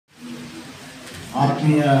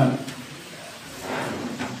ಆತ್ಮೀಯ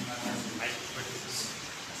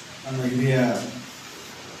ನನ್ನ ಹಿರಿಯ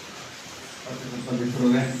ಪತ್ರಕರ್ತ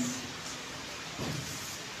ಮಿತ್ರರೇ,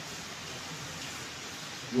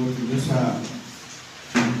 ಇವತ್ತು ದಿವಸ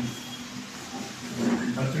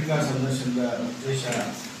ಪತ್ರಿಕಾ ಸಂದರ್ಶನದ ಉದ್ದೇಶ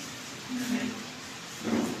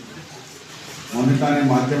ಮೊನ್ನೆ ತಾನೇ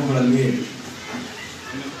ಮಾಧ್ಯಮಗಳಲ್ಲಿ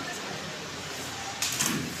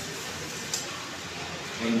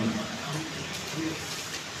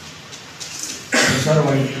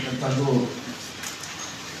ಪ್ರಚಾರವಾಗಿರ್ತಕ್ಕಂಥದ್ದು,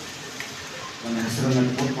 ನನ್ನ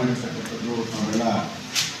ಹೆಸರನ್ನು ಕೋಟ್ ಮಾಡಿರ್ತಕ್ಕಂಥದ್ದು ನಾವೆಲ್ಲ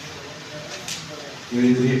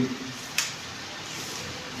ಹೇಳಿದ್ರಿ.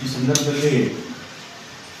 ಈ ಸಂದರ್ಭದಲ್ಲಿ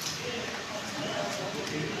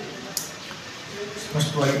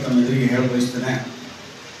ಸ್ಪಷ್ಟವಾಗಿ ತಮ್ಮ ಎದುರಿಗೆ ಹೇಳ ಬಯಸ್ತೇನೆ.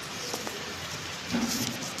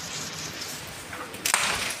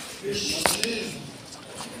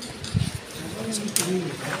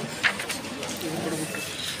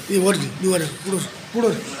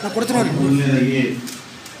 ಮೊದಲನೇದಾಗಿ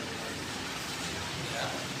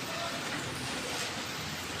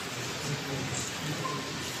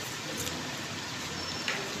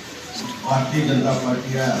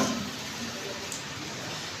ಭಾರತೀಯ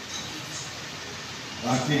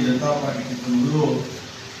ಜನತಾ ಪಾರ್ಟಿಗಿಂತ ಮೊದಲು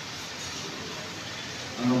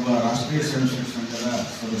ನಾನೊಬ್ಬ ರಾಷ್ಟ್ರೀಯ ಸ್ವಯಂ ಸೇವಕ ಸಂಘದ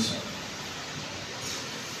ಸದಸ್ಯ.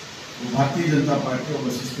 ಭಾರತೀಯ ಜನತಾ ಪಾರ್ಟಿ ಒಬ್ಬ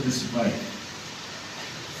ಶಿಸ್ತಿನ ಸಿಪಾಯಿ.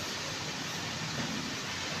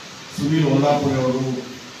 ಸುನೀಲ್ ಓಲಾಪುರಿ ಅವರು,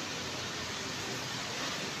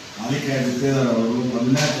 ಮಾಲಿಕಾಯ ಗುತ್ತೇದಾರ್ ಅವರು,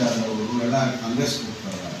 ಅವಿನಾಶ್ ಜಾಧವ್ ಅವರು ಎಲ್ಲ ಕಾಂಗ್ರೆಸ್ಗೆ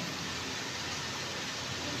ಹೋಗ್ತಾರೆ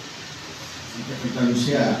ಅಂತಕ್ಕಂಥ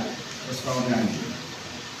ವಿಷಯ ಪ್ರಸ್ತಾವನೆ ಆಗಿದೆ.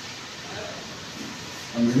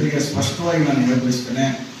 ನಮ್ಮೆಲ್ಲರಿಗೆ ಸ್ಪಷ್ಟವಾಗಿ ನಾನು ಹೇಳಬಯಸ್ತೇನೆ,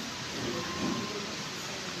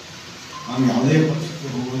 ನಾನು ಯಾವುದೇ ಪಕ್ಷಕ್ಕೆ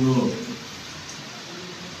ಹೋಗುವುದು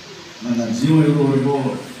ನನ್ನ ಜೀವ ಇರುವವರೆಗೂ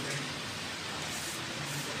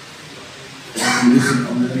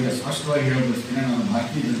ನಮ್ಮೆಲ್ಲರಿಗೆ ಸ್ಪಷ್ಟವಾಗಿ ಹೇಳಬಯಸ್ತೇನೆ. ನಾನು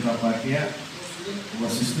ಭಾರತೀಯ ಜನತಾ ಪಾರ್ಟಿಯ ಒಬ್ಬ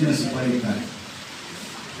ಶಿಸ್ತಿನ ಸಿಪಾಯಿ ಇದ್ದಾರೆ,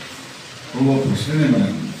 ಹೋಗುವ ಪ್ರಶ್ನೆ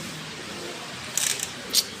ಬರಲ್ಲ.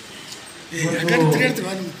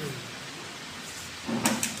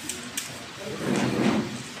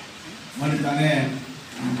 ಮೊನ್ನೆ ತಾನೇ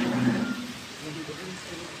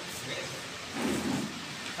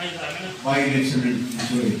ಬಾಯ್ ಎಲೆಕ್ಷನ್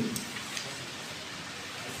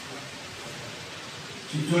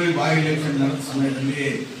ಚಿಂಚೋಳಿ ಬಾಯ್ ಎಲೆಕ್ಷನ್ ನಡೆದ ಸಮಯದಲ್ಲಿ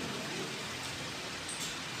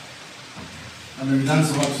ನನ್ನ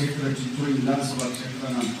ವಿಧಾನಸಭಾ ಕ್ಷೇತ್ರ, ಚಿಂಚೋಳಿ ವಿಧಾನಸಭಾ ಕ್ಷೇತ್ರ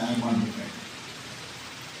ನಾನು ತಯಾರು ಮಾಡಬೇಕಾಗಿತ್ತು.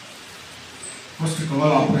 ಫಸ್ಟ್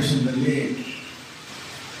ಕವಲ್ ಆಪರೇಷನ್ದಲ್ಲಿ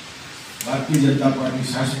ಭಾರತೀಯ ಜನತಾ ಪಾರ್ಟಿ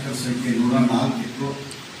ಶಾಸಕರ ಸಂಖ್ಯೆ 104 ಇತ್ತು.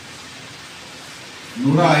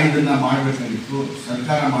 105 ಮಾಡಬೇಕಾಗಿತ್ತು,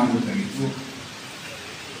 ಸರ್ಕಾರ ಮಾಡಬೇಕಾಗಿತ್ತು.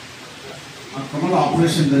 ಆ ಕಮಲ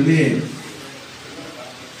ಆಪರೇಷನ್ದಲ್ಲಿ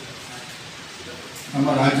ನಮ್ಮ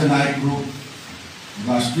ರಾಜ್ಯ ನಾಯಕರು,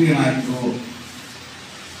 ರಾಷ್ಟ್ರೀಯ ನಾಯಕರು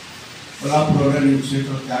ಕೊಲ್ಲಾಪುರ ನೀವು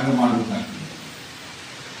ಕ್ಷೇತ್ರ ತ್ಯಾಗ ಮಾಡಬೇಕಾಗ್ತದೆ.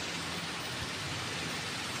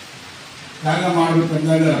 ತ್ಯಾಗ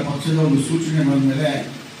ಮಾಡಬೇಕಂದಾಗ ಪಕ್ಷದ ಒಂದು ಸೂಚನೆ ಬಂದ ಮೇಲೆ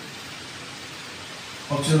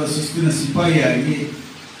ಪಕ್ಷದ ಶಿಸ್ತಿನ ಸಿಪಾಯಿಯಾಗಿ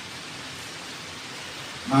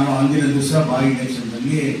ನಾನು ಅಂದಿನ ದಿವಸ ಬಾಯ್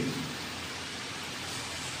ಎಲೆಕ್ಷನ್ನಲ್ಲಿ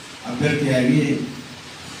ಅಭ್ಯರ್ಥಿಯಾಗಿ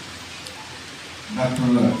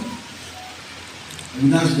ಡಾಕ್ಟರ್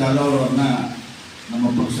ಅವಿನಾಶ್ ಜಾಧವ್ ಅವರನ್ನ ನಮ್ಮ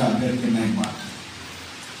ಪಕ್ಷ ಅಭ್ಯರ್ಥಿಯನ್ನಾಗಿ ಮಾಡ್ತಾರೆ.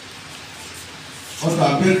 ಅವತ್ತು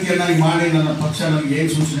ಅಭ್ಯರ್ಥಿಯನ್ನಾಗಿ ಮಾಡಿ ನನ್ನ ಪಕ್ಷ ನನಗೆ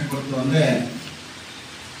ಏನು ಸೂಚನೆ ಕೊಡ್ತು ಅಂದರೆ,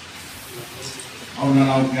 ಅವ್ರನ್ನ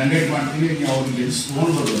ನಾವು ಕ್ಯಾಂಡಿಡೇಟ್ ಮಾಡ್ತೀವಿ, ನೀವು ಅವ್ರಿಗೆ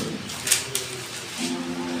ಗೆಲ್ಲಿಸ್ಕೊಂಡು ಬರ್ಬೇಕು.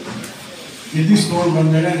 ಗೆಲ್ಲಿಸ್ಕೊಂಡು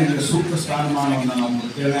ಬಂದಾಗ ನಿಮಗೆ ಸೂಕ್ತ ಸ್ಥಾನಮಾನವನ್ನು ನಾವು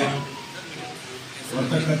ಕೊಡ್ತೇವೆ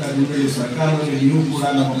ಬರ್ತಕ್ಕಂಥ ನಿಮ್ಮಲ್ಲಿ ಸರ್ಕಾರದಲ್ಲಿ ನೀವು ಕೂಡ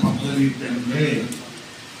ನಮ್ಮ ಪಕ್ಕದಲ್ಲಿ ಇರ್ತೇವೆ ಅಂತ ಹೇಳಿ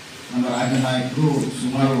ನಮ್ಮ ರಾಜ್ಯ ನಾಯಕರು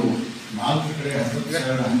ಸುಮಾರು 4 ಕಡೆ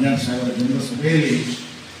 10,000 12,000 ಜನರ ಸಭೆಯಲ್ಲಿ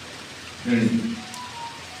ಹೇಳಿದರು.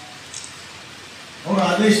 ಅವರ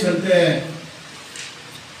ಆದೇಶದಂತೆ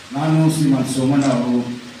ನಾನು, ಶ್ರೀಮಾನ್ ಸೋಮಣ್ಣ ಅವರು,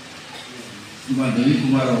 ಶ್ರೀಮಾನ್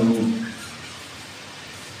ರವಿಕುಮಾರ್ ಅವರು,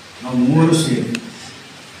 ನಾವು 3 ಸೇರಿ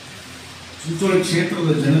ಚಿಂಚೋಳಿ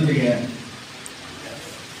ಕ್ಷೇತ್ರದ ಜನತೆಗೆ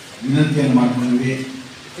ವಿನಂತಿಯನ್ನು ಮಾಡ್ಕೊಂಡಿವಿ.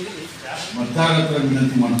 ಮತದಾರರ ಹತ್ರ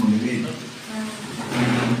ವಿನಂತಿ ಮಾಡ್ಕೊಂಡಿವಿ.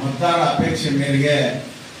 ಮತದಾರರ ಅಪೇಕ್ಷೆ ಮೇರೆಗೆ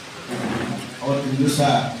ಅವತ್ತಿನ ದಿವಸ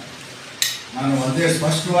ನಾನು ಒಂದೇ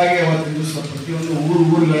ಸ್ಪಷ್ಟವಾಗಿ ಅವತ್ತಿನ ದಿವಸ ಪ್ರತಿಯೊಂದು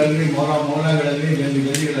ಊರುಗಳಲ್ಲಿ, ಮೊಲಗಳಲ್ಲಿ,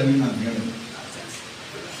 ಗಲ್ಲಿಗಳಲ್ಲಿ ನಾನು ಹೇಳಿದೆ,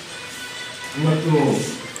 ಇವತ್ತು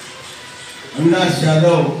ಅವಿನಾಶ್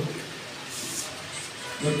ಜಾಧವ್,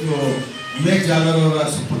 ಇವತ್ತು ಉಮೇಶ್ ಜಾಧವ್ ಅವರ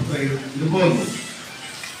ಸುಪುತ್ರ ಇರ್ಬೋದು,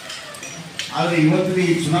 ಆದರೆ ಇವತ್ತಿನ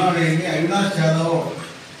ಈ ಚುನಾವಣೆಯಲ್ಲಿ ಅವಿನಾಶ್ ಜಾಧವ್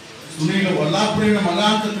ಸುನೀಲ್ ಒಲ್ಲಾಪುರಿನ ಮಗ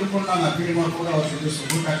ಅಂತ ತಿಳ್ಕೊಂಡು ನಾನು ಅಪೀಲ್ ಮಾಡ್ಕೊಂಡು ಅವತ್ತು ದಿವಸ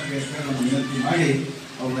ಓಟ್ ಹಾಕಿ ಅಂತ ನಾನು ವಿನಂತಿ ಮಾಡಿ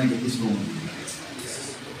ಅವ್ರನ್ನ ಗೆಲ್ಲಿಸ್ಕೊಂಡು ಬಂದಿದ್ದೀನಿ.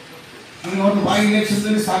 ಈಗ ಒಂದು ಬಾಯಿ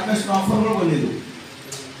ಎಲೆಕ್ಷನ್ದಲ್ಲಿ ಸಾಕಷ್ಟು ಆಫರ್ಗಳು ಬಂದಿದ್ದವು.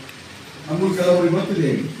 ನಮಗೂ ಕೆಲವರಿಗೆ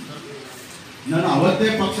ಗೊತ್ತಿದೆ. ನಾನು ಅವತ್ತೇ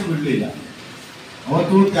ಪಕ್ಷ ಬಿಡಲಿಲ್ಲ,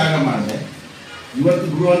 ಅವತ್ತು ತ್ಯಾಗ ಮಾಡಿದೆ. ಇವತ್ತು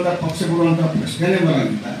ಬಿಡುವಂಥ ಪಕ್ಷ ಬಿಡುವಂಥ ಪ್ರಶ್ನೆನೇ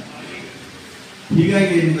ಬರೋಂಗಿಲ್ಲ.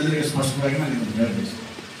 ಹೀಗಾಗಿ ನಿಮ್ಮೆಲ್ಲರಿಗೆ ಸ್ಪಷ್ಟವಾಗಿ ನಾನು ಇದನ್ನು ಹೇಳಬೇಕು.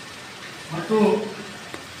 ಮತ್ತು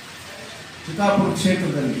ಚಿತ್ತಾಪುರ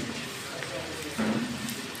ಕ್ಷೇತ್ರದಲ್ಲಿ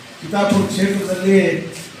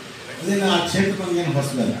ಅದೇನು ಆ ಕ್ಷೇತ್ರ ನಮಗೇನು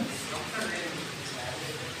ಹೊಸದಲ್ಲ.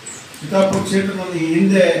 ಚಿತ್ತಾಪುರ ಕ್ಷೇತ್ರದಲ್ಲಿ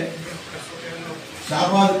ಹಿಂದೆ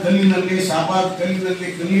ಶಾಬಾದ್ ಕಲ್ಲಿನಲ್ಲಿ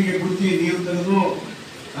ಕಲ್ಲಿಗೆ ಗುರುತಿ ನೀರು ತೆಗೆದು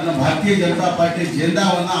ನನ್ನ ಭಾರತೀಯ ಜನತಾ ಪಾರ್ಟಿ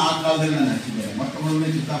ಜೆಂಡಾವನ್ನು ಆ ಕಾಲದಲ್ಲಿ ನಾನು ಹಚ್ಚಿದ್ದೇನೆ. ಮೊಟ್ಟ ಮೊದಲನೇ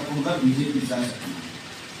ಚಿತ್ತಾಪುರದ ಬಿಜೆಪಿ ಶಾಸಕ.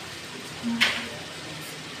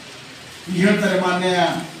 ಈಗ ಹೇಳ್ತಾರೆ ಮಾನ್ಯ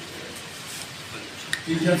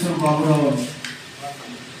ಚಿಂಚನ್ಸೂರು ಬಾಬುರಾವ್ ಅವರು,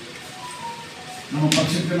 ನಮ್ಮ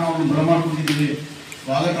ಪಕ್ಷಕ್ಕೆ ನಾವು ಬರಮಾಡ್ಕೊಂಡಿದ್ದೀವಿ,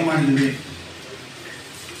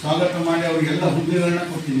 ಸ್ವಾಗತ ಮಾಡಿ ಅವರಿಗೆಲ್ಲ ಹುದ್ದೆಗಳನ್ನ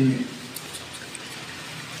ಕೊಟ್ಟಿದ್ದೀವಿ.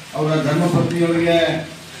 ಅವರ ಧರ್ಮಪತ್ನಿಯವರಿಗೆ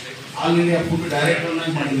ಆಲ್ ಇಂಡಿಯಾ ಫುಡ್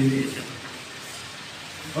ಡೈರೆಕ್ಟರ್ನಾಗಿ ಮಾಡಿದ್ದೀವಿ.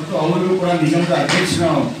 ಮತ್ತು ಅವರಿಗೂ ಕೂಡ ನಿಗಮದ ಅಧ್ಯಕ್ಷ,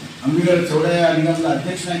 ಅಂಬಿಗರ ಚೌಡಯ್ಯ ನಿಗಮದ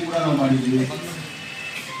ಅಧ್ಯಕ್ಷನಾಗಿ ಕೂಡ ನಾವು ಮಾಡಿದ್ದೀವಿ.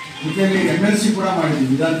 ಜೊತೆಯಲ್ಲಿ MLC ಕೂಡ ಮಾಡಿದ್ದೀವಿ,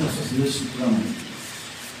 ವಿಧಾನ ಪರಿಷತ್ ಸದಸ್ಯ ಕೂಡ ಮಾಡಿದ್ದೀವಿ.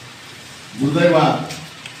 ದುರ್ದೈವ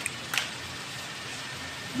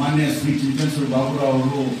ಮಾನ್ಯ ಶ್ರೀ ಚಿಂಚನ್ಸೂರು ಬಾಬುರಾವ್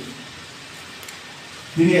ಅವರು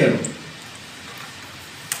ಹಿರಿಯರು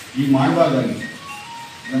ಈ ಮಾಡಬಾರ್ದಾಗಿ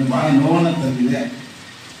ನನಗೆ ಬಹಳ ನೋವನ್ನು ತಂದಿದೆ.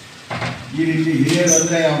 ಈ ರೀತಿ ಹಿರಿಯರು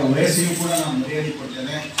ಅಂದರೆ ಅವರ ವಯಸ್ಸಿಗೂ ಕೂಡ ನಾನು ಮರ್ಯಾದೆ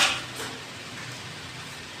ಕೊಡ್ತೇನೆ.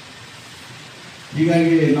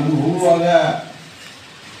 ಹೀಗಾಗಿ ನಮ್ಗೆ ಹೋಗುವಾಗ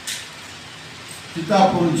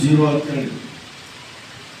ಚಿತ್ತಾಪುರ 0 ಅಂತ ಹೇಳಿದ್ರು.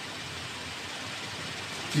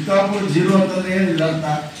 ಚಿತ್ತಾಪುರ 0 ಅಂತಂದ್ರೆ ಏನಿಲ್ಲ ಅಂತ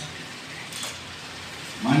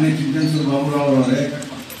ಮಾನ್ಯ ಚಿಂಚನ್ಸೂರು ಬಾಬುರಾವ್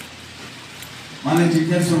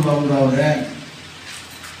ಅವರೇ,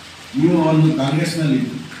 ನೀವು ಒಂದು ಕಾಂಗ್ರೆಸ್ನಲ್ಲಿ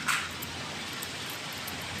ಇದ್ದು,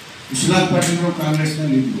 ವಿಶ್ವನಾಥ್ ಪಾಟೀಲ್ ಅವರು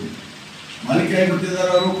ಕಾಂಗ್ರೆಸ್ನಲ್ಲಿ ಇದ್ದು, ಮಲ್ಲಿಕಾಯಿ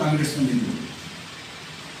ಗುತ್ತಿದಾರ್ ಅವರು ಕಾಂಗ್ರೆಸ್ನಲ್ಲಿ ಇದ್ದು.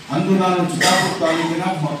 ಅಂದು ನಾನು ಚಿತ್ತಾಪುರ ತಾಲೂಕಿನ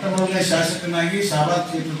ಮೊಟ್ಟ ಮೊದಲನೇ ಶಾಸಕನಾಗಿ ಶಾಬಾದ್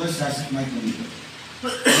ಕ್ಷೇತ್ರದ ಶಾಸಕನಾಗಿ ಬಂದಿದ್ದೆ.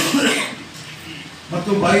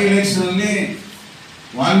 ಮತ್ತು ಬೈ ಎಲೆಕ್ಷನ್ನಲ್ಲಿ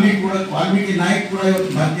ವಾಲ್ಮೀಕಿ ನಾಯ್ಕ್ ಕೂಡ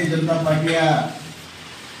ಇವತ್ತು ಭಾರತೀಯ ಜನತಾ ಪಾರ್ಟಿಯ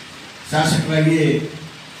ಶಾಸಕರಾಗಿ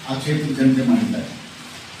ಆ ಕ್ಷೇತ್ರದ ಜನತೆ ಮಾಡಿದ್ದಾರೆ.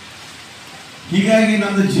 ಹೀಗಾಗಿ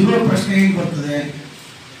ನಮ್ಮದು 0 ಪ್ರಶ್ನೆ ಏನು ಬರ್ತದೆ?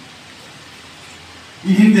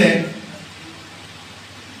 ಈ ಹಿಂದೆ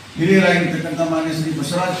ಹಿರಿಯರಾಗಿರ್ತಕ್ಕಂಥ ಮಾನ್ಯ ಶ್ರೀ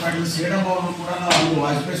ಬಸವರಾಜ ಪಾಟೀಲ್ ಸೇಡಂ ಅವರು ಕೂಡ ನಾವು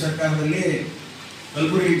ವಾಜಪೇಯಿ ಸರ್ಕಾರದಲ್ಲಿ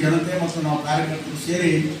ಕಲಬುರಗಿ ಜನತೆ ಮತ್ತು ನಾವು ಕಾರ್ಯಕರ್ತರು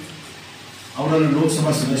ಸೇರಿ ಅವರನ್ನು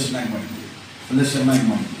ಲೋಕಸಭಾ ಸದಸ್ಯನಾಗಿ ಮಾಡಿದ್ವಿ.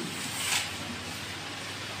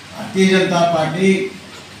 ಭಾರತೀಯ ಜನತಾ ಪಾರ್ಟಿ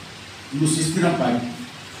ಇದು ಶಿಸ್ತಿನ ಪಾರ್ಟಿ.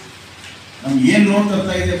 ನಮ್ಗೆ ಏನು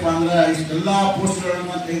ನೋಡ್ತಾ ಇದೆಯಪ್ಪ ಅಂದ್ರೆ, ಇಷ್ಟೆಲ್ಲ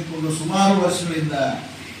ಪೋಸ್ಟ್ಗಳನ್ನು ತೆಗೆದುಕೊಂಡು ಸುಮಾರು ವರ್ಷಗಳಿಂದ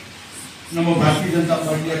ನಮ್ಮ ಭಾರತೀಯ ಜನತಾ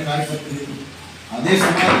ಪಾರ್ಟಿಯ ಕಾರ್ಯಕರ್ತರು, ಅದೇ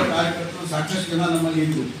ಸಮಾಜದ ಕಾರ್ಯಕರ್ತರು ಸಾಕಷ್ಟು ಜನ ನಮ್ಮಲ್ಲಿ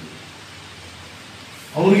ಇದ್ದು,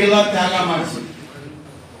 ಅವರಿಗೆಲ್ಲ ತ್ಯಾಗ ಮಾಡಿಸಿ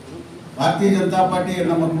ಭಾರತೀಯ ಜನತಾ ಪಾರ್ಟಿ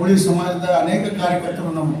ನಮ್ಮ ಕೋಳಿ ಸಮಾಜದ ಅನೇಕ ಕಾರ್ಯಕರ್ತರು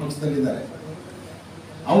ನಮ್ಮ ಪಕ್ಷದಲ್ಲಿದ್ದಾರೆ.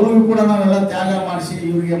 ಅವರಿಗೂ ಕೂಡ ನಾವೆಲ್ಲ ತ್ಯಾಗ ಮಾಡಿಸಿ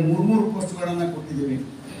ಇವರಿಗೆ 3 ಪೋಸ್ಟ್ಗಳನ್ನು ಕೊಟ್ಟಿದ್ದೀವಿ.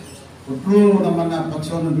 ಕೊಟ್ಟರು ನಮ್ಮನ್ನ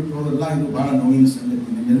ಪಕ್ಷವನ್ನು ಬಿಟ್ಟು ಹೋದಲ್ಲ. ಇದು ಬಹಳ ನೋವಿನ ಸಂಗತಿ.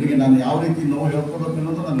 ನಿಮ್ಮೆಲ್ಲರಿಗೆ ನಾನು ಯಾವ ರೀತಿ ನೋವು ಹೇಳ್ಕೊಬೇಕು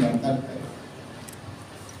ಅನ್ನೋದು ನನಗೆ ಅರ್ಥ ಆಗ್ತಾ ಇದೆ.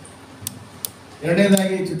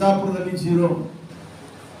 ಎರಡನೇದಾಗಿ ಚಿತ್ತಾಪುರದಲ್ಲಿ 0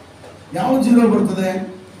 ಯಾವ 0 ಬರ್ತದೆ?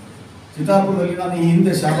 ಚಿತ್ತಾಪುರದಲ್ಲಿ ನಾನು ಈ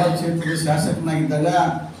ಹಿಂದೆ ಶಾಬಾದ್ ಕ್ಷೇತ್ರದ ಶಾಸಕನಾಗಿದ್ದಾಗ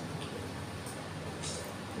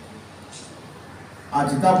ಆ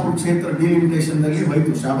ಚಿತ್ತಾಪುರ ಕ್ಷೇತ್ರ ಡಿಲಿಮಿಟೇಷನ್ನಲ್ಲಿ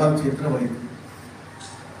ಹೋಯಿತು, ಶಾಬಾದ್ ಕ್ಷೇತ್ರ ಹೋಯಿತು.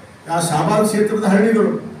 ಆ ಶಾಬಾದ್ ಕ್ಷೇತ್ರದ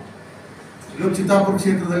ಹಳ್ಳಿಗಳು ಇವತ್ತು ಚಿತ್ತಾಪುರ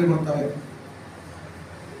ಕ್ಷೇತ್ರದಲ್ಲಿ ಬರ್ತವೆ.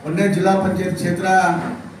 ಒಂದೇ ಜಿಲ್ಲಾ ಪಂಚಾಯತ್ ಕ್ಷೇತ್ರ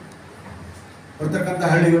ಬರ್ತಕ್ಕಂಥ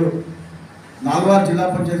ಹಳ್ಳಿಗಳು, ನಾಲ್ವಾರು ಜಿಲ್ಲಾ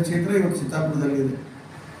ಪಂಚಾಯತ್ ಕ್ಷೇತ್ರ ಇವತ್ತು ಚಿತ್ತಾಪುರದಲ್ಲಿದೆ.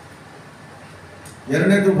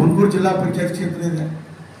 ಎರಡನೇದು ಬುನ್ಕೂರು ಜಿಲ್ಲಾ ಪಂಚಾಯತ್ ಕ್ಷೇತ್ರ ಇದೆ.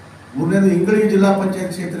 ಮೂರನೇದು ಇಂಗಳಗಿ ಜಿಲ್ಲಾ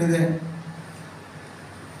ಪಂಚಾಯತ್ ಕ್ಷೇತ್ರ ಇದೆ.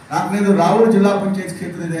 ನಾಲ್ಕನೇದು ರಾವೂರು ಜಿಲ್ಲಾ ಪಂಚಾಯತ್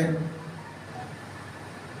ಕ್ಷೇತ್ರ ಇದೆ.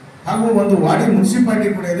 ಹಾಗೂ ಒಂದು ವಾಡಿ ಮುನ್ಸಿಪಾಲಿಟಿ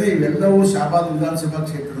ಕೂಡ ಇದೆ. ಇವೆಲ್ಲವೂ ಶಾಬಾದ್ ವಿಧಾನಸಭಾ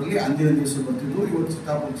ಕ್ಷೇತ್ರದಲ್ಲಿ ಅಂದಿನ ದಿವಸ ಬರ್ತಿದ್ದು, ಇವತ್ತು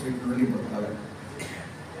ಚಿತ್ತಾಪುರ ಕ್ಷೇತ್ರದಲ್ಲಿ ಬರ್ತವೆ.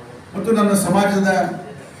 ಮತ್ತು ನನ್ನ ಸಮಾಜದ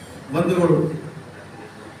ಬಂಧುಗಳು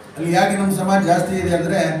ಅಲ್ಲಿ ಯಾಕೆ ನಮ್ಮ ಸಮಾಜ ಜಾಸ್ತಿ ಇದೆ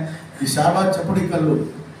ಅಂದರೆ, ಈ ಶಾಬಾದ್ ಚಪ್ಪಡಿ ಕಲ್ಲು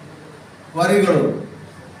ಕ್ವಾರಿಗಳು,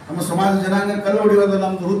 ನಮ್ಮ ಸಮಾಜ ಜನಾಂಗ ಕಲ್ಲು ಹೊಡೆಯೋದು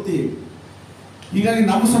ನಮ್ಮದು ವೃತ್ತಿ. ಹೀಗಾಗಿ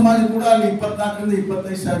ನಮ್ಮ ಸಮಾಜ ಕೂಡ ಅಲ್ಲಿ 24,000 ರಿಂದ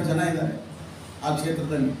 25,000 ಜನ ಇದ್ದಾರೆ ಆ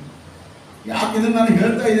ಕ್ಷೇತ್ರದಲ್ಲಿ. ಯಾಕೆ ಇದನ್ನು ನಾನು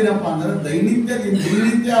ಹೇಳ್ತಾ ಇದ್ದೀನಪ್ಪ ಅಂದರೆ,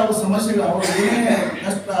 ದಿನನಿತ್ಯ ಅವರ ಸಮಸ್ಯೆಗಳು, ಅವರ ಏನೇ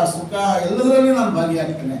ಕಷ್ಟ ಸುಖ ಎಲ್ಲದರಲ್ಲಿ ನಾನು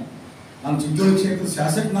ಭಾಗಿಯಾಗ್ತೇನೆ. ನಾನು ಚಿಂಚೋಳಿ ಕ್ಷೇತ್ರದ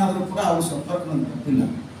ಶಾಸಕನಾದರೂ ಕೂಡ ಅವ್ರ ಸಂಪರ್ಕ ನನಗೆ ತಪ್ಪಿಲ್ಲ.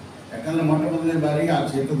 ಯಾಕಂದರೆ ಮೊಟ್ಟ ಮೊದಲನೇ ಬಾರಿಗೆ ಆ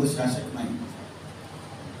ಕ್ಷೇತ್ರದ ಶಾಸಕನಾಗಿ.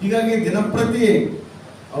 ಹೀಗಾಗಿ ದಿನಪ್ರತಿ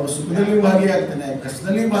ಅವ್ರ ಸುಖದಲ್ಲಿ ಭಾಗಿಯಾಗ್ತೇನೆ,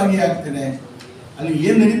 ಕಷ್ಟದಲ್ಲಿ ಭಾಗಿಯಾಗ್ತೇನೆ. ಅಲ್ಲಿ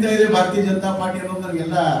ಏನು ನಡೀತಾ ಇದೆ ಭಾರತೀಯ ಜನತಾ ಪಾರ್ಟಿ ಅನ್ನೋದು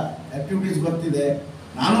ನನಗೆಲ್ಲ ಆಕ್ಟಿವಿಟೀಸ್ ಗೊತ್ತಿದೆ.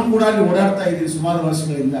 ನಾನು ಕೂಡ ಅಲ್ಲಿ ಓಡಾಡ್ತಾ ಇದ್ದೀನಿ ಸುಮಾರು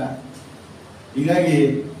ವರ್ಷಗಳಿಂದ. ಹೀಗಾಗಿ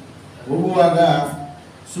ಹೋಗುವಾಗ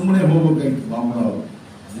ಸುಮ್ಮನೆ ಹೋಗ್ಬೇಕಾಗಿತ್ತು ಬಾಂಬಳವರು.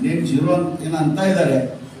 ಅದನ್ನೇನು ಜೀರೋ ಅಂತ ಏನೋ ಅಂತ ಇದ್ದಾರೆ,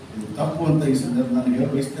 ಇದು ತಪ್ಪು ಅಂತ ಈ ಸಂದರ್ಭ ನಾನು ಹೇಳ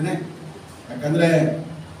ಬಯಸ್ತೇನೆ. ಯಾಕಂದರೆ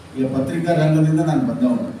ಈಗ ಪತ್ರಿಕಾ ರಂಗದಿಂದ ನಾನು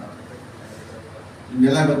ಬಂದವನು,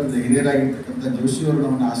 ನಿಮಗೆಲ್ಲ ಗೊತ್ತಿದೆ. ಹಿರಿಯರಾಗಿರ್ತಕ್ಕಂಥ ಜೋಶಿಯವರು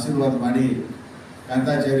ನಮ್ಮನ್ನು ಆಶೀರ್ವಾದ ಮಾಡಿ,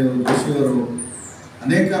 ಕಾಂತಾಚಾರ್ಯವರು, ಜೋಶಿಯವರು,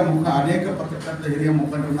 ಅನೇಕ ಪತ್ರಕರ್ತ ಹಿರಿಯ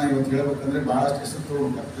ಮುಖಂಡರನ್ನ ಇವತ್ತು ಹೇಳ್ಬೇಕಂದ್ರೆ ಭಾಳಷ್ಟು ಹೆಸರು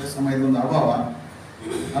ಸಮಯದ ಒಂದು ಅಭಾವ.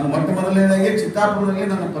 ನಾನು ಮೊಟ್ಟ ಮೊದಲನೇದಾಗಿ ಚಿತ್ತಾಪುರದಲ್ಲಿ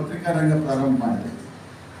ನನ್ನ ಪತ್ರಿಕಾ ರಂಗ ಪ್ರಾರಂಭ ಮಾಡಿದೆ.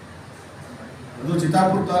 ಅದು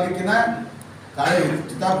ಚಿತ್ತಾಪುರ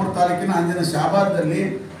ತಾಲೂಕಿನ ಅಂದಿನ ಶಾಬಾದ್ದಲ್ಲಿ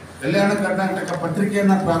ಕಲ್ಯಾಣ ಕರ್ನಾಟಕ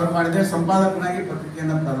ಪತ್ರಿಕೆಯನ್ನು ಪ್ರಾರಂಭ ಮಾಡಿದೆ. ಸಂಪಾದಕನಾಗಿ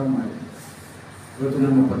ಪತ್ರಿಕೆಯನ್ನು ಪ್ರಾರಂಭ ಮಾಡಿದೆ. ಇವತ್ತು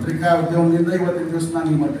ನಮ್ಮ ಪತ್ರಿಕಾ ಉದ್ಯಮದಿಂದ ಇವತ್ತಿನ ದಿವಸ ನಾನು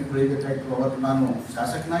ಈ ಮಟ್ಟಿಗೆ ಬೆಳಿಬೇಕಾಯ್ತು. ಅವತ್ತು ನಾನು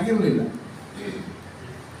ಶಾಸಕನಾಗಿರಲಿಲ್ಲ.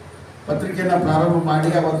 ಪತ್ರಿಕೆಯನ್ನು ಪ್ರಾರಂಭ ಮಾಡಿ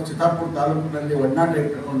ಅವತ್ತು ಚಿತ್ತಾಪುರ ತಾಲೂಕಿನಲ್ಲಿ ಒಡನಾಟ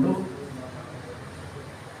ಇಟ್ಟುಕೊಂಡು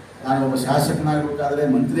ನಾನು ಒಬ್ಬ ಶಾಸಕನಾಗಬೇಕಾದ್ರೆ,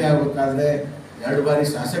 ಮಂತ್ರಿ ಆಗಬೇಕಾದ್ರೆ, 2 ಬಾರಿ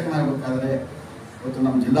ಶಾಸಕನಾಗಬೇಕಾದ್ರೆ ಇವತ್ತು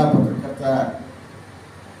ನಮ್ಮ ಜಿಲ್ಲಾ ಪತ್ರಕರ್ತ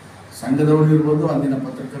ಸಂಘದವರು ಇರ್ಬೋದು, ಅಂದಿನ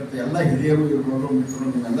ಪತ್ರಕರ್ತ ಎಲ್ಲ ಹಿರಿಯರು ಇರ್ಬೋದು, ಮಿತ್ರರು,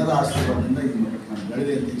 ನಿಮ್ಮೆಲ್ಲರ ಆಶೀರ್ವಾದದಿಂದ ಈ ನಾನು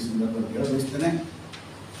ಬೆಳೆದೆ ಅಂತ ಈ ಸಂದರ್ಭದಲ್ಲಿ ಹೇಳಬಯಸ್ತೇನೆ.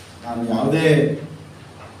 ನಾನು ಯಾವುದೇ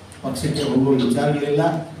ಪಕ್ಷಕ್ಕೆ ಹೋಗುವ ವಿಚಾರಗಳಿಲ್ಲ,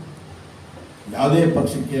 ಯಾವುದೇ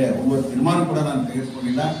ಪಕ್ಷಕ್ಕೆ ಹೋಗುವ ತೀರ್ಮಾನ ಕೂಡ ನಾನು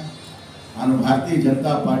ತೆಗೆದುಕೊಂಡಿಲ್ಲ. ನಾನು ಭಾರತೀಯ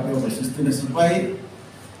ಜನತಾ ಪಾರ್ಟಿಯ ಒಬ್ಬ ಶಿಸ್ತಿನ ಸಿಪಾಯಿ,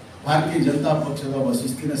 ಭಾರತೀಯ ಜನತಾ ಪಕ್ಷದ ಒಬ್ಬ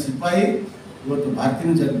ಶಿಸ್ತಿನ ಸಿಪಾಯಿ. ಇವತ್ತು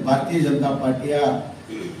ಭಾರತೀಯ ಜನತಾ ಪಾರ್ಟಿಯ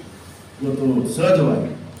ಇವತ್ತು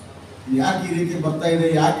ಸಹಜವಾಗಿ ಯಾಕೆ ಈ ರೀತಿ ಬರ್ತಾ ಇದೆ,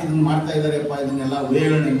 ಯಾಕೆ ಇದನ್ನು ಮಾಡ್ತಾ ಇದ್ದಾರೆಪ್ಪ, ಇದನ್ನೆಲ್ಲ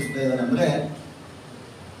ವೇಳೆಗಳನ್ನು ಎನಿಸ್ತಾ ಇದ್ದಾರೆ ಅಂದರೆ,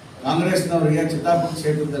 ಕಾಂಗ್ರೆಸ್ನವರಿಗೆ ಚಿತ್ತಾಪುರ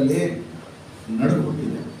ಕ್ಷೇತ್ರದಲ್ಲಿ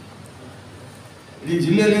ನಡುಕೊಟ್ಟಿದೆ, ಇಡೀ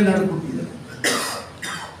ಜಿಲ್ಲೆಯಲ್ಲೇ ನಡುಕೊಟ್ಟಿದೆ.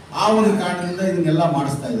 ಆ ಒಂದು ಕಾರಣದಿಂದ ಇದನ್ನೆಲ್ಲ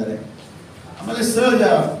ಮಾಡಿಸ್ತಾ ಇದ್ದಾರೆ. ಆಮೇಲೆ ಸಹಜ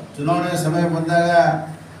ಚುನಾವಣೆಯ ಸಮಯ ಬಂದಾಗ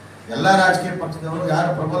ಎಲ್ಲ ರಾಜಕೀಯ ಪಕ್ಷದವರು ಯಾರು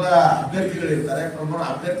ಪ್ರಬಲ ಅಭ್ಯರ್ಥಿಗಳಿರ್ತಾರೆ, ಪ್ರಬಲ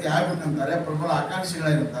ಅಭ್ಯರ್ಥಿ ಆಗ್ಬೇಕಂತಾರೆ, ಪ್ರಬಲ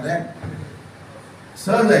ಆಕಾಂಕ್ಷಿಗಳಿರ್ತಾರೆ,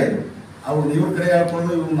 ಸಹಜ ಇದು. ಅವ್ರು ಇವ್ರ ಕಡೆ ಹೇಳ್ಕೊಂಡು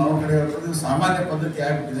ಇವ್ರು ನಾವು ಕಡೆ ಹೇಳ್ಕೊಂಡು ಇದು ಸಾಮಾನ್ಯ ಪದ್ಧತಿ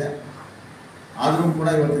ಆಗಿಬಿಟ್ಟಿದೆ. ಆದರೂ ಕೂಡ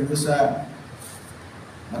ಇವತ್ತಿನ ದಿವಸ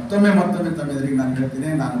ಮತ್ತೊಮ್ಮೆ ತಮ್ಮ ಎದುರಿಗೆ ನಾನು ಹೇಳ್ತೀನಿ,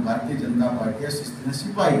 ನಾನು ಭಾರತೀಯ ಜನತಾ ಪಾರ್ಟಿಯ ಶಿಸ್ತಿನ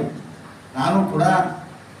ಸಿಪಾಯಿ. ನಾನು ಕೂಡ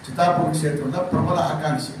ಚಿತ್ತಾಪುರ ಕ್ಷೇತ್ರದ ಪ್ರಬಲ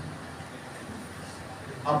ಆಕಾಂಕ್ಷಿ.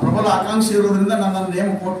 ಆ ಪ್ರಬಲ ಆಕಾಂಕ್ಷಿ ಇರೋದ್ರಿಂದ ನನ್ನನ್ನು ನೇಮ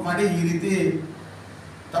ಕೋಟ್ ಮಾಡಿ ಈ ರೀತಿ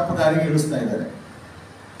ತಪ್ಪು ದಾರಿಗೆ ಇಳಿಸ್ತಾ ಇದ್ದಾರೆ.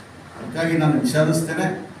 ಅದಕ್ಕಾಗಿ ನಾನು ವಿಷಾದಿಸ್ತೇನೆ.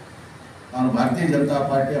 ನಾನು ಭಾರತೀಯ ಜನತಾ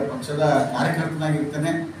ಪಾರ್ಟಿಯ ಪಕ್ಷದ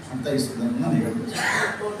ಕಾರ್ಯಕರ್ತನಾಗಿರ್ತೇನೆ ಅಂತ ಈ ಸಂದರ್ಭ ನಾನು ಹೇಳ್ತೀನಿ.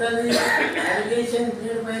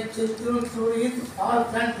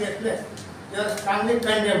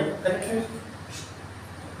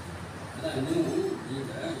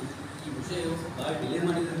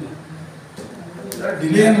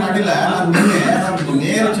 ಡಿಲೇ ಏನು ಮಾಡಿಲ್ಲ. ನಾನು ನಿನ್ನೆ ನಮ್ಮ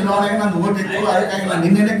ನೇರ ಚುನಾವಣೆಗೆ ನಾನು ಓಟ್ ಇತ್ತು, ಅದಕ್ಕಾಗಿ ನಾನು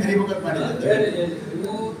ನಿನ್ನೆನೇ ಕರಿಬೇಕಂತ ಮಾಡಿದ್ದೆ.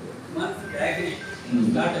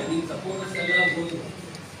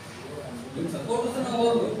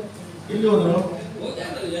 ಇಲ್ಲಿ ಹೋದ್ರು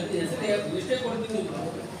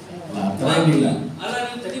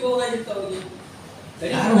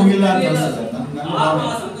ಯಾರು ಹೋಗಿಲ್ಲ ಅಂತ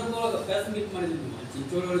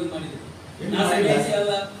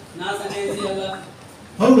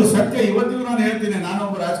ಹೌದು, ಸತ್ಯ. ಇವತ್ತಿಗೂ ನಾನು ಹೇಳ್ತೀನಿ,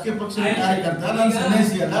 ನಾನೊಬ್ಬ ರಾಜಕೀಯ ಪಕ್ಷದ ಕಾರ್ಯಕರ್ತ, ನಾನು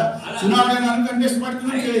ಸನ್ಯಾಸಿ ಅಲ್ಲ. ಚುನಾವಣೆ ನಾನು ಕಂಟೆಸ್ಟ್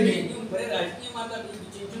ಮಾಡ್ತೀನಿ ಅಂತ ಹೇಳಿದ್ದೀನಿ.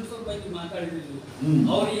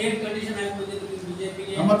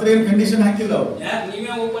 ನಮ್ಮ ಹತ್ರ ಏನು ಕಂಡೀಷನ್ ಹಾಕಿಲ್ಲ ಅವರು.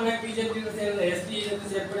 ನೀವೇ ಓಪನ್ ಆಗಿ ಬಿಜೆಪಿ ಎಸ್ಟಿ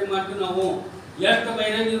ಸೇರ್ಪಡೆ ಮಾಡ್ತೀವಿ ನಾವು. ಎಷ್ಟು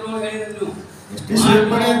ಬಹಿರಂಗ ಹೇಳಿದ್ರು ಎಸ್ಟಿ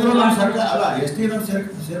ಸೇರ್ಪಡೆ ಅಂದ್ರು ನಮ್ಮ ಸರ್ಕಾರ ಅಲ್ಲ, ಎಸ್ಟಿ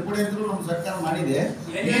ಸೇರ್ಪಡೆ ಅಂದ್ರು ನಮ್ಮ ಸರ್ಕಾರ ಮಾಡಿದೆ.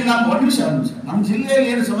 ನಮ್ಮ ಒಂದು ನಿಮಿಷ ನಮ್ಮ ಜಿಲ್ಲೆಯಲ್ಲಿ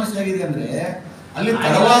ಏನು ಸಮಸ್ಯೆ ಆಗಿದೆ ಅಂದ್ರೆ, ಅಲ್ಲಿ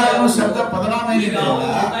ತಳವಾರ ಅನ್ನೋ ಶಬ್ದ ಪದನಾಮ ಏನಿದೆ,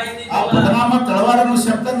 ಆ ಪದನಾಮ ತಳವಾರ ಅನ್ನೋ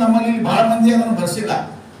ಶಬ್ದ ನಮ್ಮಲ್ಲಿ ಬಹಳ ಮಂದಿ ಅದನ್ನು ಬರ್ಸಿಲ್ಲ.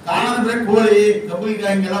 ಕಾರಣ ಅಂದ್ರೆ ಕೋಳಿ, ಕಬ್ಬುಲಿಗ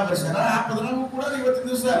ಹಿಂಗೆಲ್ಲ ಬರ್ಸ್ಯಾರ. ಆ ಪದನಾಮ ಕೂಡ ಇವತ್ತಿನ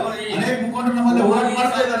ದಿವಸ ಅನೇಕ ಮುಖಂಡರು ನಮ್ಮಲ್ಲಿ ಹೋರಾಟ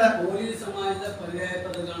ಮಾಡ್ತಾ ಇದ್ದಾರೆ. ಕೋಳಿ ಸಮಾಜದ ಪರ್ಯಾಯ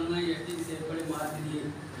ಪದಗಳನ್ನ ಎಸ್ಟಿ ಸೇರ್ಪಡೆ ಮಾಡ್ತೀನಿ,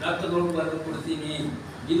 ರಕ್ತದೊಳಗೆ ಬರೆದು ಕೊಡ್ತೀನಿ.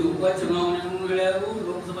 ಇದು ಉಪ ಚುನಾವಣೆಯನ್ನು ಹೇಳ್ಯಾರು,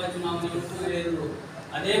 ಲೋಕಸಭಾ ಚುನಾವಣೆಯನ್ನು ಹೇಳಿದ್ರು.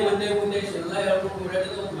 ಅದೇ ಒಂದೇ ಉದ್ದೇಶ ಎಲ್ಲ ಹೇಳ್ಕೊಂಡು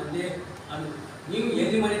ಹೇಳಿದ್ರು. ಒಂದೇ ಅದು ನೀವು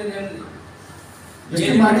ಎಲ್ಲಿ ಮಾಡಿದ್ರೆ ಹೇಳ್ರಿ.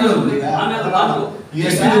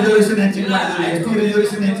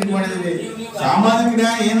 ಸಾಮಾಜಿಕ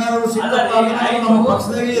ನ್ಯಾಯ ಏನಾದ್ರು ಸಿಕ್ಕಪ್ಪ ನಮ್ಮ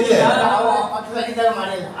ಪಕ್ಷದಾಗೆ ಇದೆ.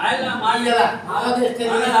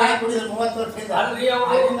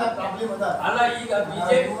 ಅಲ್ಲ ಈಗ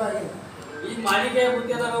ಬಿಜೆಪಿ ಈಗ ಮಾಲಿಕೆ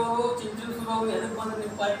ಗುತ್ತಿಗೆದಾರವರು ಚಿಂಚಿಸೋರು ಎದಕ್ಕೆ ಬಂದ್ರು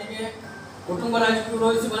ನಿಮ್ಮ ಪಾರ್ಟಿಗೆ? ಕುಟುಂಬ ರಾಜಕೀಯ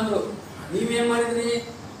ವಿರೋಧಿಸಿ ಬಂದ್ರು. ನೀವೇನ್ ಮಾಡಿದ್ರಿ?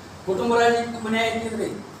 ಕುಟುಂಬ ರಾಜಕೀಯ ಮನೆ ಹಾಕಿದ್ರಿ.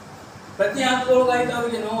 ಪ್ರತಿ ಹಂತದೊಳಗೆ ಆಯ್ತು,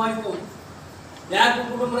 ಅವ್ರಿಗೆ ನೋವಾಯ್ತು. ಯಾಕೆ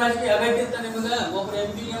ಕುಟುಂಬ ರಾಜಕೀಯ ಅಗತ್ಯ ಇತ್ತ ನಿಮಗೆ? ಒಬ್ರು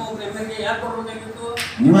MP ಗೆ ಒಬ್ರು MLA ಯಾಕೆ ಕೊಡ್ಬೇಕಾಗಿತ್ತು?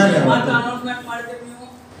 ಮಾತ್ರ ಅನೌನ್ಸ್ಮೆಂಟ್ ಮಾಡಿದ್ರಿ ನೀವು.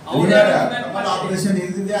 ಅಲ್ಲ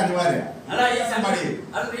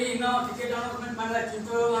ಅಲ್ರಿ, ಇನ್ನೂ ಟಿಕೆಟ್ ಅನೌನ್ಸ್ಮೆಂಟ್ ಮಾಡಿಲ್ಲ,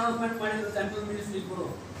 ಚಿಂಚೋಳಿ ಅನೌನ್ಸ್ಮೆಂಟ್ ಮಾಡಿದ್ರು ಸೆಂಟ್ರಲ್ ಮಿನಿಸ್ಟ್ರಿ ಇಬ್ಬರು.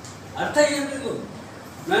 ಅರ್ಥ ಏನಿದು?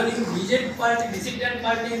 ನಾನು ನೀವು ಬಿಜೆಪಿ ಪಾರ್ಟಿ ಡಿಸಿಡೆಂಟ್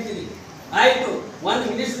ಪಾರ್ಟಿ ಅಂತೀನಿ. ಆಯ್ತು, ಒಂದು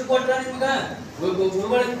ಮಿನಿಸ್ಟರ್ ಕೊಟ್ಟ ನಿಮ್ಗೆ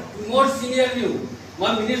ಗುರುಗಳ ಮೋಸ್ಟ್ ಸೀನಿಯರ್, ನೀವು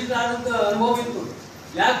ಒಂದು ಮಿನಿಸ್ಟರ್ ಆದಂತ ಅನುಭವ ಇತ್ತು,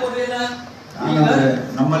 ಯಾಕೆ ಕೊಡ್ಲಿಲ್ಲ?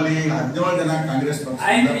 ನಮ್ಮಲ್ಲಿ 17 ಜನ ಕಾಂಗ್ರೆಸ್ ಪಕ್ಷ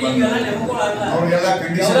ಅವ್ರಿಗೆಲ್ಲ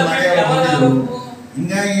ಕಂಡೀಷನ್ ಮಾಡಿ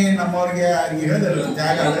ಹಿಂಗಾಗಿ ನಮ್ಮವ್ರಿಗೆ ಹೇಳಿದ್ರು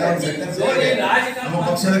ತ್ಯಾಗ. ನಮ್ಮ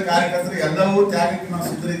ಪಕ್ಷದ ಕಾರ್ಯಕರ್ತರು ಎಲ್ಲವೂ ತ್ಯಾಗಕ್ಕೆ ನಾವು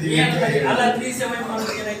ಸಿದ್ಧರಿದ್ದೀವಿ ಅಂತ ಹೇಳಿ. ಅಲ್ಲ 370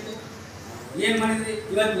 ಮಾಡೋದು ಏನಾಯ್ತು? ಏನ್ ಮಾಡಿದ್ರಿ?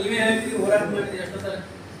 ಇವತ್ತು ನೀವೇ ಹೇಳ್ತೀರಿ ಹೋರಾಟ ಮಾಡಿದ್ರಿ ಎಷ್ಟೊತ್ತರ,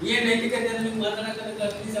 ಏನ್ ನೈತಿಕತೆ ಅದ ನಿಮ್ಗೆ ಮಾತಾಡಕ್ಕೆ?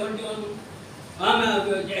 371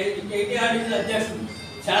 ಅಧ್ಯಕ್ಷರು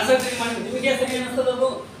ಶಾಸಕರಿಗೆ ಮಾಡಿ ನಿಮಗೆ ಸರಿ ಅನಿಸ್ತದದು?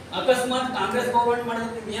 ಅಕಸ್ಮಾತ್ ಕಾಂಗ್ರೆಸ್ ಗೌರ್ಮೆಂಟ್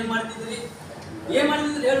ಮಾಡಿದ್ರೆ ಏನ್ ಮಾಡ್ತಿದ್ರಿ? ಏನ್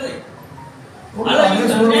ಮಾಡ್ತಿದ್ರಿ ಹೇಳ್ರಿ?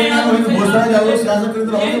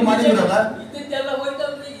 ಇದ್ದಿದ್ದೆಲ್ಲ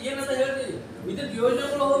ಹೋಯ್ತಲ್ರಿ, ಏನಂತ ಹೇಳ್ರಿ? ವಿದ್ಯುತ್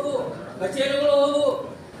ಯೋಜನೆಗಳು ಹೋದು, ಕಚೇರಿಗಳು ಹೋದು,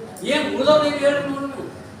 ಏನ್ ಉಳಿದವ್ರು ಹೇಳಿ ನೋಡಿ ನೀವು.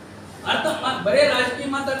 ಅರ್ಥ ಬರೇ ರಾಜಕೀಯ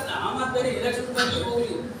ಮಾತಾಡ್ತಾ ಆ ಮಾತು ಬೇರೆ, ಎಲೆಕ್ಷನ್ ಬಗ್ಗೆ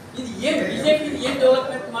ಹೋಗ್ಲಿ. ಇದು ಏನ್ ಬಿಜೆಪಿ ಏನ್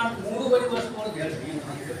ಡೆವಲಪ್ಮೆಂಟ್ ಮಾಡಿ 3.5 ವರ್ಷ ಒಳಗೆ ಹೇಳ್ರಿ?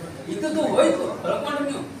 ಇದ್ದದ್ದು ಹೋಯ್ತು, ಕಳ್ಕೊಂಡ್ರಿ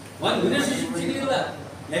ನೀವು. ಒಂದು ಮಿನಿಸ್ಟ್ರಿ ಸಿಗಲಿಲ್ಲ,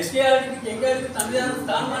 SKRD KKRD ತನ್ನದೇ ಆದ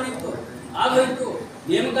ಸ್ಥಾನಮಾನ ಇತ್ತು, ಆಗೋಯ್ತು.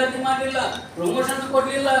 ನೇಮಕಾತಿ ಮಾಡಲಿಲ್ಲ, ಪ್ರಮೋಷನ್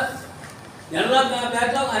ಕೊಡ್ಲಿಲ್ಲ, ಎಲ್ಲ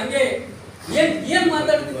ಬ್ಯಾಕ್ಲಾಗ್ ಹಂಗೆ. ಏನ್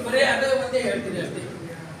ಮಾತಾಡ್ತೀವಿ? ಬರೇ ಅದೇ ಒಂದೇ ಹೇಳ್ತೀರಿ ಅಷ್ಟೇ.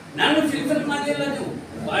 ನಾನು ಫುಲ್ಫಿಲ್ ಮಾಡಲಿಲ್ಲ, ನೀವು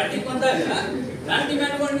ಪಾರ್ಟಿಗೆ ಬಂದಾಗ ನನ್ನ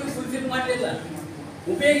ಡಿಮ್ಯಾಂಡ್ಗಳು ನೀವು ಫುಲ್ಫಿಲ್ ಮಾಡಲಿಲ್ಲ,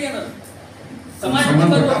 ಉಪಯೋಗ ಏನದು?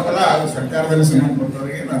 ಸರ್ಕಾರದಲ್ಲಿ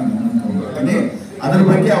ಸಂಬಂಧಪಟ್ಟವರಿಗೆ ನಾನು ಅದ್ರ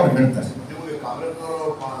ಬಗ್ಗೆ ಅವ್ರು ಹೇಳ್ತಾರೆ.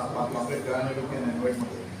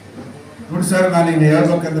 ನೋಡಿ ಸರ್, ನಾನು ಈಗ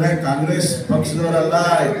ಹೇಳ್ಬೇಕಂದ್ರೆ ಕಾಂಗ್ರೆಸ್ ಪಕ್ಷದವರೆಲ್ಲ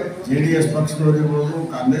JDS ಪಕ್ಷದವ್ರು ಇರ್ಬೋದು,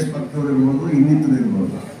 ಕಾಂಗ್ರೆಸ್ ಪಕ್ಷದವ್ರು ಇರ್ಬೋದು, ಇನ್ನಿತರು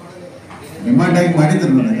ಇರ್ಬೋದು, ಡಿಮಾಂಡ್ ಆಗಿ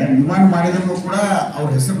ಮಾಡಿದ್ರು. ನನಗೆ ಡಿಮಾಂಡ್ ಮಾಡಿದ್ರು ಕೂಡ ಅವ್ರ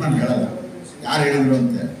ಹೆಸರು ನಾನು ಹೇಳಲ್ಲ, ಯಾರು ಹೇಳಿದ್ರು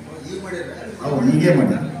ಅಂತ. ಅವ್ರು ಹೀಗೆ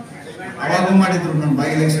ಮಾಡಿದ್ರು, ಅವಾಗೂ ಮಾಡಿದ್ರು, ನಮ್ಮ ಬೈ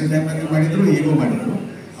ಎಲೆಕ್ಷನ್ ಟೈಮಲ್ಲಿ ಮಾಡಿದ್ರು, ಈಗೂ ಮಾಡಿದ್ರು.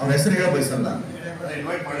 ಅವ್ರ ಹೆಸರು ಹೇಳ ಬಯಸಲ್ಲ,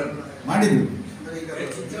 ಮಾಡಿದ್ರು.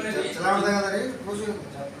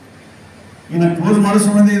 ಇನ್ನು ಕ್ಲೋಸ್ ಮಾಡೋ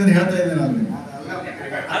ಸಂಬಂಧ ಇದನ್ನ ಹೇಳ್ತಾ ಇದ್ದೇನೆ ನಾನು.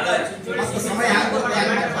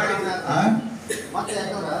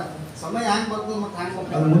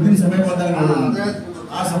 ಅದು ಮುಂದಿನ ಸಮಯ ಬಂದಾಗ ನೋಡೋಣ.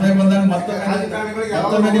 ಆ ಸಮಯ ಬಂದಾಗ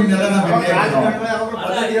ಮತ್ತೊಮ್ಮೆ ನಿಮ್ನೆಲ್ಲ ನಾವು ಭೇಟಿ ಆಗ್ತೀವಿ.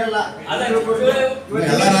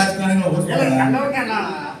 ಎಲ್ಲ ರಾಜಕಾರಣಿಗಳು ಹೋಗಿಸ್ಕೊಳ್ಳೋಣ,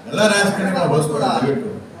 ಎಲ್ಲ ರಾಜಕಾರಣಿಗಳು ಹೋಗಿಸ್ಕೊಳ್ಳೋಣ.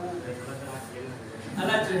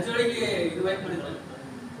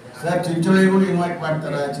 ಸರ್, ಚಿಂಚೋಳಿಗೂ ಇನ್ವೈಟ್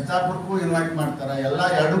ಮಾಡ್ತಾರೆ, ಚಿತ್ತಾಪುರಕ್ಕೂ ಇನ್ವೈಟ್ ಮಾಡ್ತಾರೆ, ಎಲ್ಲ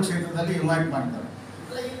 2 ಕ್ಷೇತ್ರದಲ್ಲಿ ಇನ್ವೈಟ್ ಮಾಡ್ತಾರೆ.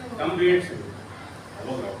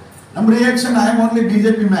 ನಮ್ಮ reaction, I am only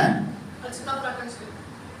BJP man,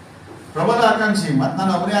 ಪ್ರಬಲ ಆಕಾಂಕ್ಷಿ. ಮತ್ತು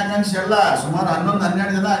ನಾನು ಒಬ್ಬರೇ ಆಕಾಂಕ್ಷಿ ಅಲ್ಲ, ಸುಮಾರು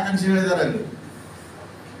 11-12 ಜನ ಆಕಾಂಕ್ಷಿಗಳಿದ್ದಾರೆ ಅಲ್ಲಿ.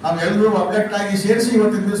 ನಾವೆಲ್ಲರೂ ಒಗ್ಗಟ್ಟಾಗಿ ಸೇರಿಸಿ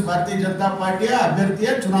ಇವತ್ತಿನ ದಿವಸ ಭಾರತೀಯ ಜನತಾ ಪಾರ್ಟಿಯ ಅಭ್ಯರ್ಥಿಯ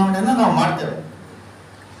ಚುನಾವಣೆಯನ್ನು ನಾವು ಮಾಡ್ತೇವೆ.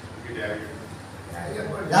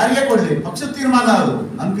 ಯಾರಿಗೆ ಕೊಡ್ಲಿ, ಪಕ್ಷದ ತೀರ್ಮಾನ ಅದು,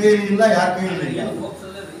 ನನ್ನ ಕೈಯಲ್ಲಿ ಇಲ್ಲ, ಯಾರ ಕೈಯಲ್ಲಿ ಇಲ್ಲ.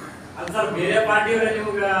 ಬೇರೆ ಪಾರ್ಟಿಯವರೇ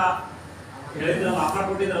ನಿಮ್ಗೆ ಹೇಳಿದ್ರಲ್ಲ, ಆಫರ್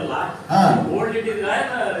ಕೊಟ್ಟಿದ್ರಲ್ಲ, ಬೋರ್ಡ್ ಇಟ್ಟಿದ್ರ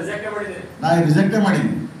ರಿಜೆಕ್ಟ್ ಮಾಡಿದ್ರಿ? ನಾನು ರಿಜೆಕ್ಟೇ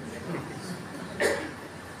ಮಾಡಿದ್ದೀನಿ.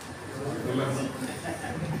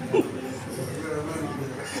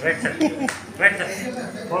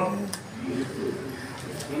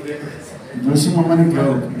 ಜೋಶಿ ಮಮ್ಮನಿ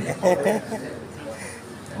ಕೇಳೋದು.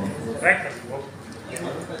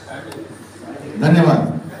 ಧನ್ಯವಾದ.